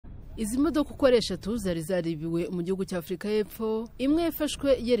Izi modoka uko ari eshatu zari zaribiwe mu gihugu cya Afrika y'Epfo, imwe yafashwe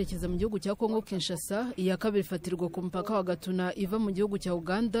yerekeza mu gihugu cya Kongo Kinshasa, iya kabiri ifatirwa ku mupaka wa Gatuna iva mu gihugu cya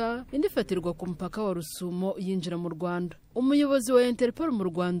Uganda, indi ifatirwa ku mupaka wa Rusumo yinjira mu Rwanda. Umuyobozi wa Interpol mu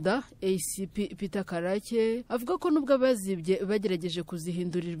Rwanda, ACP Peter Karake, avuga ko nubwo abazibye bagerageje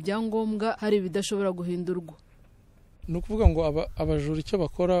kuzihindurira ibyangombwa hari ibidashobora guhindurwa. Nukuvuga ngo abajura icyo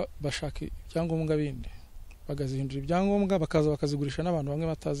bakora bashaka ibyangombwa bindi, bagazihindura ibyangombwa bakaza bakazigurisha n'abantu bamwe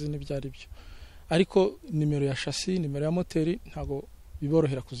batazi n'ibyari byo. Ariko nimero ya chassis, nimero ya moteri ntago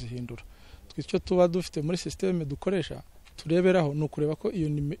biborohera kuzihindura. Twicyo tuba dufite muri systeme dukoresha tureberaho no kureba ko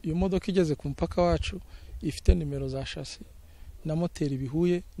iyo modoka igeze ku mpaka wacu ifite nimero za chassis na moteri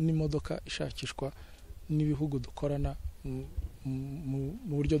bihuye n'imodoka ishakishwa n'ibihugu dukorana mu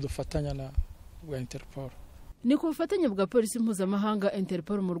buryo dufatanya na bwa Interpol. Ni ku bufatanye bwa polisi mpuzamahanga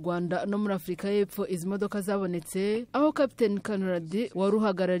Interpol mu Rwanda no muri Afrika y'Epfo izi modoka zabonetse, aho Captain Kanuradi wari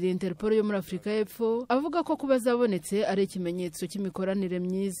uhagarariye Interpol yo muri Afrika y'Epfo avuga ko kuba zabonetse ari ikimenyetso cy'imikoranire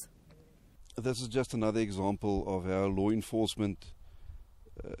myiza. This is just another example of how law enforcement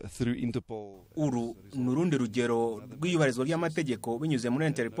through Interpol. Uru nurundi rugero rw'iyubahirizwa ry'amategeko binyuze muri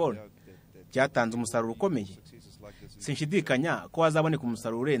Interpol byatanze umusaruro ukomeye. Sinshidikanya ko hazaboneka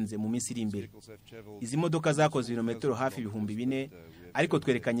umusaruro urenze mu minsi iri imbere. Izi modoka zakoze ibirometero hafi 4,000, ariko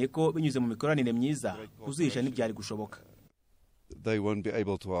twerekanye ko binyuze mu mikoranire myiza kuzihisha n'ibyari gushoboka. They won't be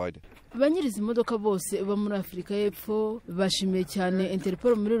able to hide. Banyiriza imodoka bose bo muri Afrika y'Epfo bashimiye cyane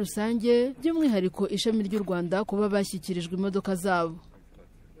Interpol muri rusange, by'umwihariko ishami ry'u Rwanda kuba bashyikirijwe imodoka zabo.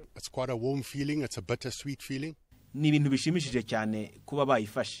 It's quite a warm feeling, it's a bittersweet feeling. Ni ibintu bishimishije cyane kuba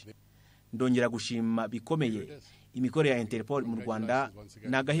bayifashe. Ndongera gushima bikomeye imikorere ya Interpol mu Rwanda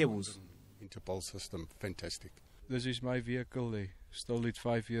n'agahebuzo. Interpol system fantastic. This is my vehicle. They stole it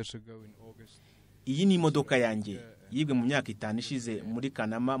 5 years ago in August. Iyi ni imodoka yanjye yibwe mu myaka 5 ishize muri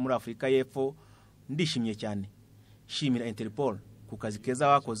Kanama muri Afrika y'Epfo. Ndishimye cyane. Shimira Interpol ku kazi keza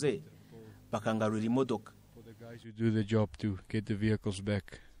bakoze bakangarura imodoka. For the guys who do the job to get the vehicles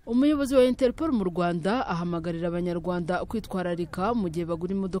back. Umuyobozi wa Interpol mu Rwanda ahamagarira abanyarwanda kwitwararika mu gihe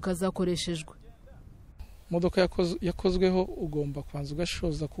bagura imodoka zakoreshejwe. Modoka yakozweho ugomba kwanza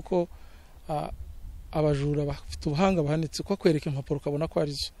ugashoza kuko abajura bafite ubuhanga bahanitse ko kwereka impapuro ukabona ko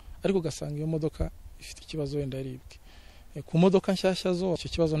ari zo, ariko ugasanga iyo modoka ifite ikibazo wenda yaribwe. Ku modoka nshyashya zo icyo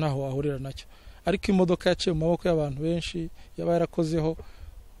kibazo ntaho wahurira nacyo, ariko imodoka yaciye mu maboko y'abantu benshi yaba yarakozeho,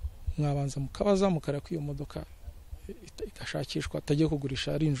 mwabanza mukabaza mukareka iyo modoka ikashakishwa atagiye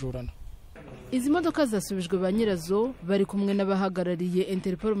kugurisha ari injurana. Izi modoka zasubijwe ba nyirazo bari kumwe n'abahagarariye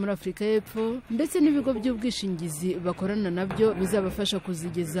Interpol muri Afrika y'Epfo ndetse n'ibigo by'ubwishingizi bakorana nabyo bizabafasha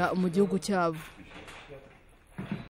kuzigeza mu gihugu cyabo.